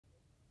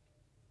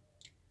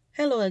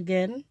Hello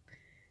again.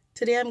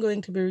 Today I'm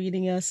going to be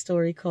reading a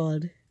story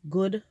called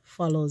Good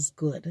Follows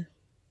Good.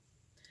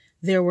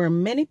 There were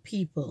many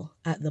people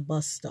at the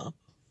bus stop.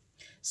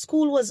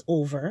 School was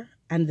over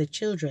and the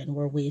children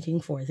were waiting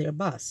for their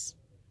bus.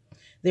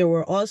 There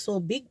were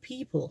also big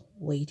people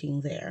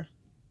waiting there.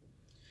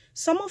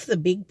 Some of the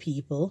big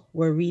people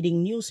were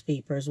reading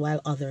newspapers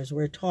while others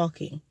were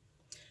talking.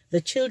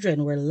 The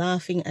children were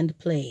laughing and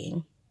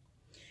playing.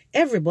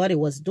 Everybody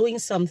was doing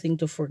something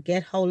to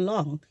forget how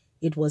long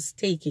it was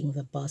taking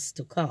the bus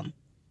to come.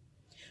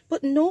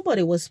 But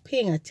nobody was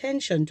paying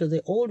attention to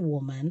the old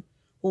woman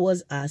who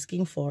was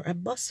asking for a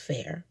bus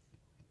fare.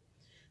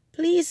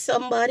 "Please,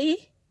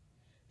 somebody,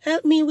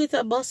 help me with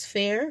a bus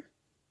fare,"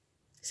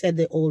 said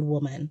the old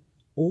woman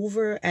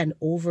over and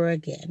over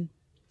again.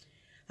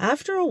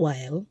 After a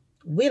while,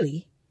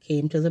 Willie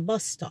came to the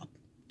bus stop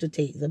to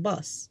take the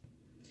bus.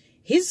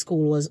 His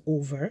school was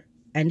over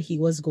and he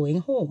was going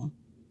home.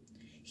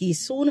 He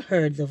soon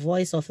heard the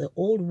voice of the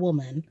old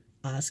woman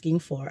asking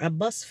for a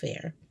bus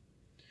fare.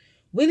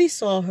 Willie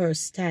saw her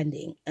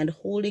standing and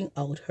holding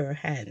out her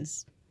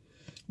hands,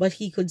 but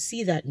he could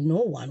see that no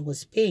one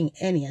was paying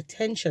any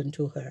attention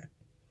to her.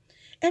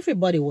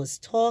 Everybody was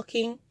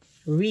talking,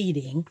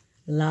 reading,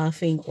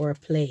 laughing, or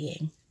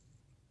playing.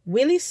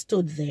 Willie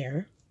stood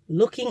there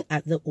looking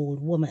at the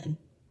old woman.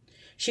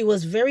 She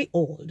was very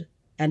old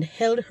and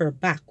held her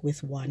back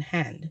with one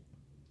hand.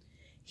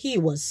 He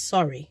was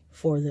sorry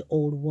for the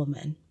old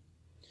woman.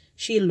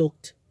 She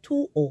looked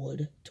too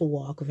old to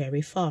walk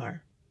very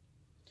far.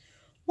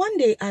 "One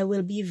day I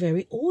will be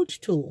very old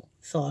too,"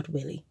 thought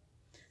Willie,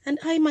 "and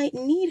I might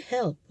need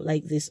help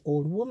like this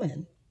old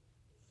woman.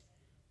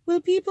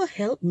 Will people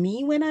help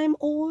me when I'm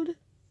old?"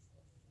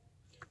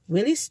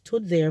 Willie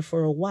stood there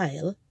for a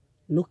while,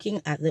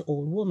 looking at the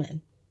old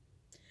woman.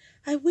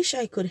 "I wish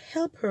I could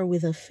help her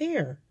with a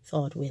fare,"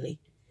 thought Willie,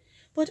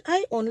 "but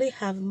I only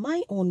have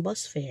my own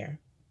bus fare."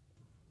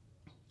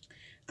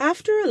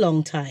 After a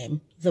long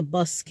time, the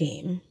bus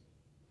came.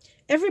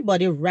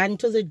 Everybody ran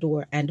to the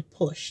door and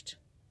pushed.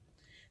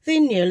 They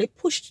nearly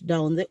pushed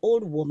down the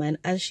old woman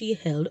as she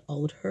held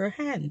out her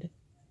hand.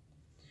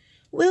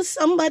 "Will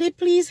somebody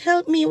please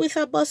help me with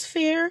a bus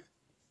fare?"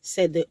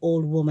 said the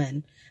old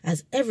woman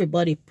as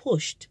everybody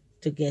pushed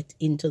to get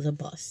into the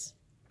bus.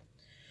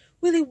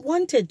 Willie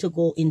wanted to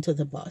go into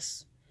the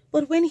bus,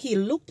 but when he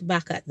looked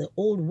back at the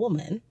old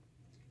woman,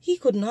 he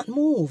could not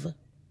move.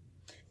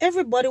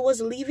 Everybody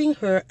was leaving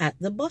her at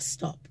the bus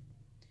stop.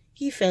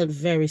 He felt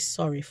very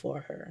sorry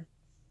for her.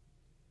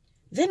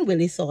 Then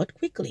Willie thought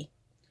quickly,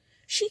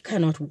 "She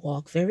cannot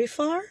walk very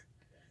far.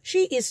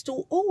 She is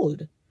too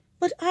old,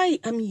 but I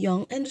am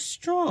young and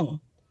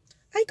strong.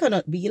 I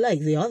cannot be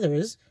like the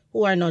others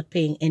who are not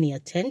paying any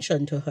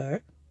attention to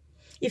her.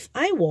 If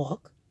I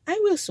walk, I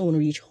will soon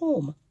reach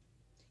home.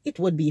 It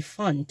would be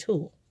fun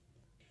too."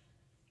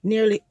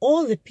 Nearly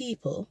all the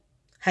people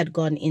had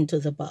gone into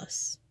the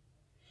bus.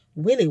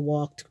 Willie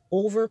walked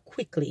over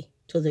quickly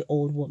to the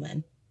old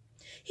woman.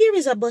 "Here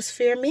is a bus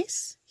fare,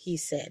 miss," he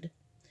said.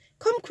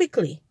 "Come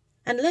quickly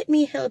and let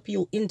me help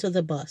you into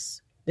the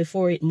bus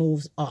before it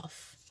moves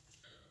off."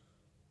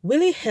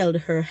 Willie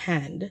held her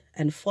hand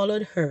and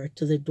followed her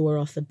to the door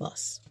of the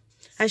bus.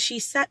 As she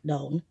sat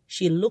down,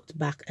 she looked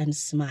back and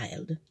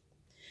smiled.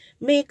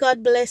 "May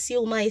God bless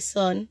you, my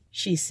son,"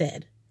 she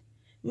said.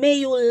 "May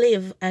you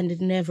live and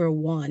never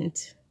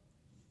want."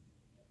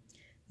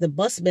 The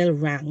bus bell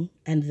rang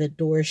and the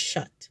door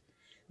shut.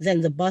 Then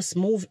the bus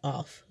moved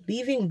off,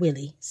 leaving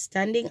Willie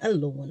standing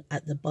alone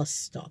at the bus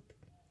stop.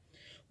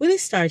 Willie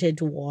started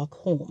to walk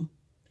home.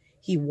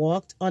 He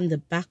walked on the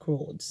back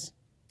roads.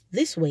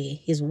 This way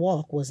his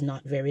walk was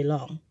not very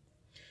long.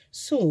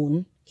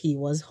 Soon he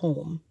was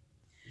home.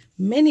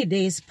 Many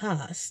days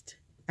passed,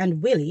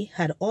 and Willie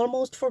had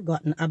almost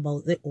forgotten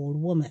about the old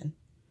woman.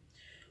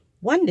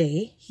 One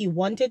day he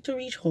wanted to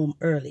reach home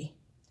early,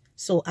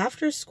 so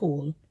after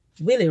school,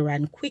 Willie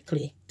ran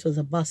quickly to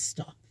the bus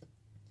stop.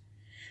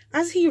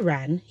 As he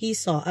ran, he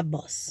saw a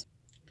bus.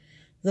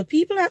 The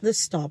people at the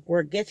stop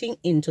were getting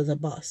into the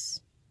bus.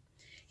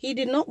 He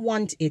did not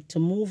want it to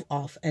move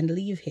off and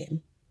leave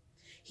him.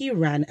 He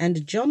ran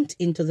and jumped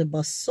into the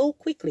bus so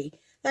quickly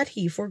that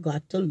he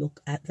forgot to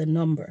look at the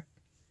number.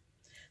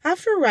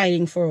 After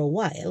riding for a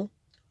while,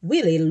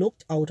 Willie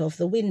looked out of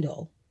the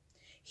window.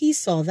 He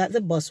saw that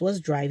the bus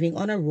was driving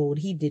on a road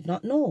he did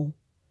not know.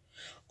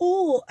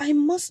 "Oh, I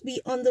must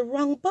be on the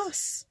wrong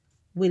bus,"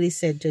 Willie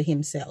said to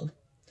himself.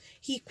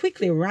 He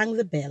quickly rang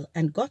the bell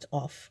and got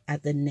off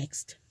at the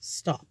next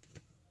stop.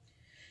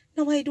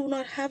 "Now I do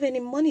not have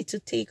any money to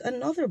take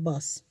another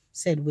bus,"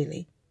 said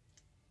Willie.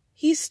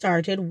 He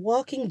started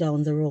walking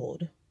down the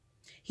road.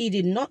 He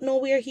did not know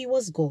where he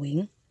was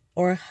going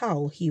or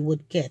how he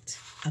would get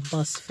a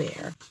bus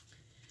fare.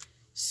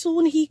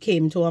 Soon he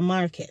came to a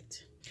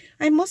market.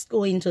 "I must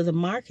go into the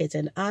market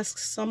and ask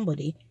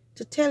somebody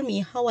to tell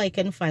me how I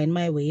can find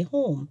my way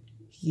home,"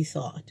 he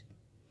thought.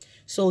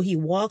 So he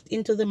walked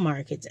into the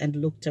market and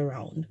looked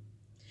around.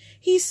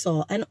 He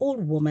saw an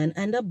old woman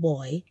and a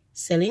boy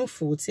selling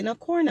fruits in a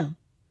corner.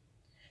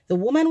 The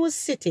woman was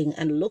sitting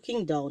and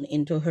looking down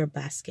into her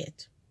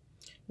basket.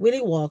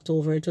 Willie walked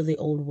over to the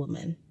old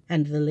woman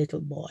and the little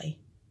boy.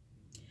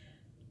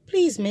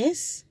 "Please,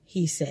 miss,"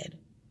 he said,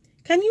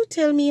 "can you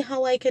tell me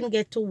how I can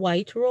get to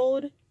White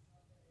Road?"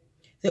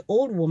 The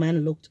old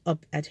woman looked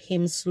up at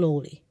him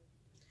slowly.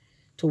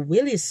 To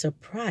Willie's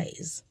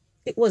surprise,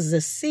 it was the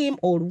same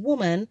old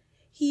woman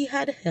he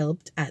had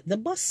helped at the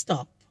bus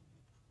stop.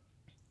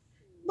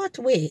 "But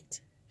wait,"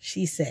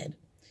 she said,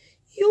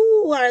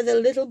 "you are the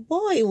little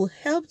boy who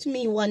helped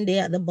me one day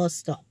at the bus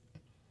stop.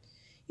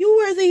 You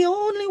were the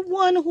only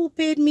one who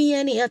paid me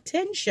any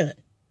attention."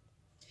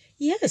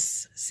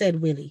 "Yes,"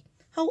 said Willie.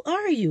 "How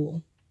are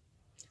you?"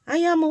 "I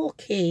am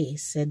okay,"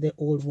 said the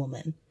old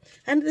woman.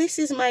 "And this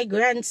is my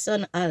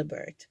grandson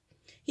Albert.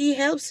 He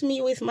helps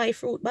me with my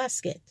fruit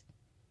basket."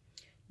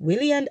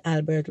 Willie and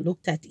Albert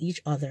looked at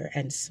each other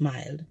and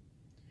smiled.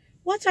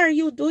 "What are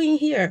you doing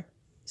here?"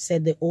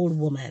 said the old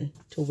woman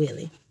to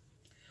Willie.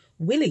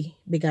 Willie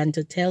began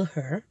to tell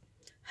her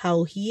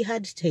how he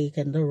had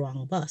taken the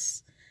wrong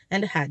bus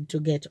and had to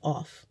get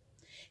off.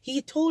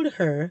 He told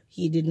her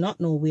he did not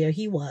know where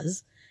he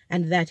was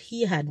and that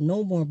he had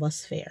no more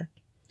bus fare.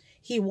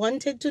 He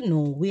wanted to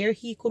know where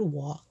he could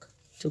walk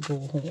to go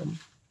home.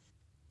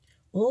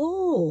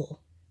 "Oh,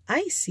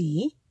 I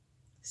see,"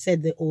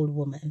 said the old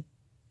woman.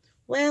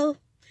 "Well,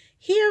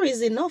 here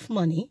is enough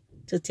money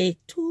to take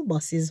 2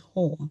 buses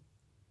home.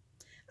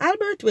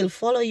 Albert will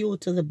follow you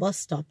to the bus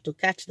stop to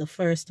catch the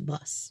first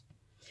bus.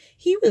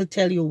 He will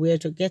tell you where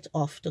to get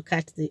off to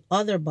catch the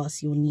other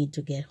bus you need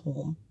to get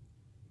home."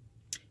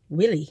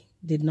 Willie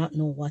did not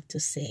know what to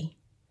say.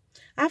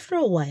 After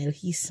a while,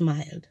 he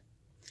smiled.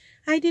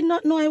 "I did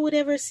not know I would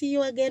ever see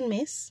you again,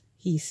 miss,"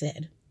 he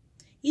said.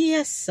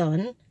 "Yes,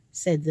 son,"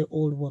 said the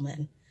old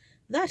woman.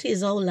 "That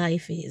is how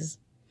life is.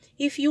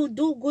 If you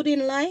do good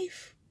in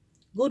life,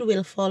 good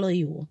will follow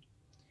you.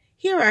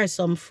 Here are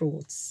some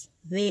fruits.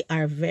 They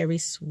are very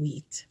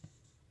sweet."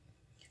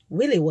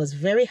 Willie was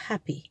very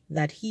happy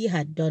that he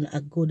had done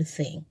a good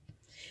thing.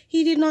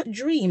 He did not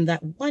dream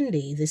that one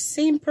day the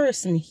same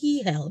person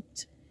he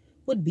helped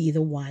would be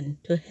the one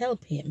to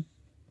help him.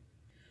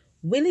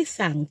 Willie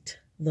thanked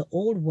the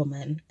old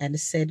woman and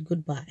said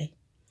goodbye.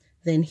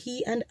 Then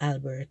he and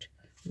Albert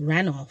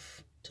ran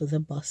off to the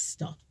bus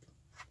stop.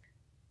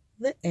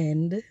 The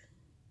end.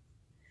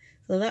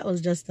 So that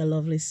was just a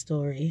lovely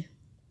story.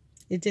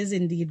 It is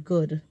indeed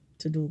good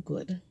to do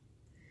good.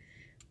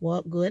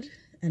 Walk good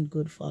and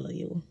good follow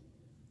you.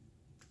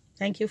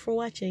 Thank you for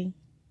watching.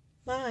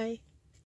 Bye.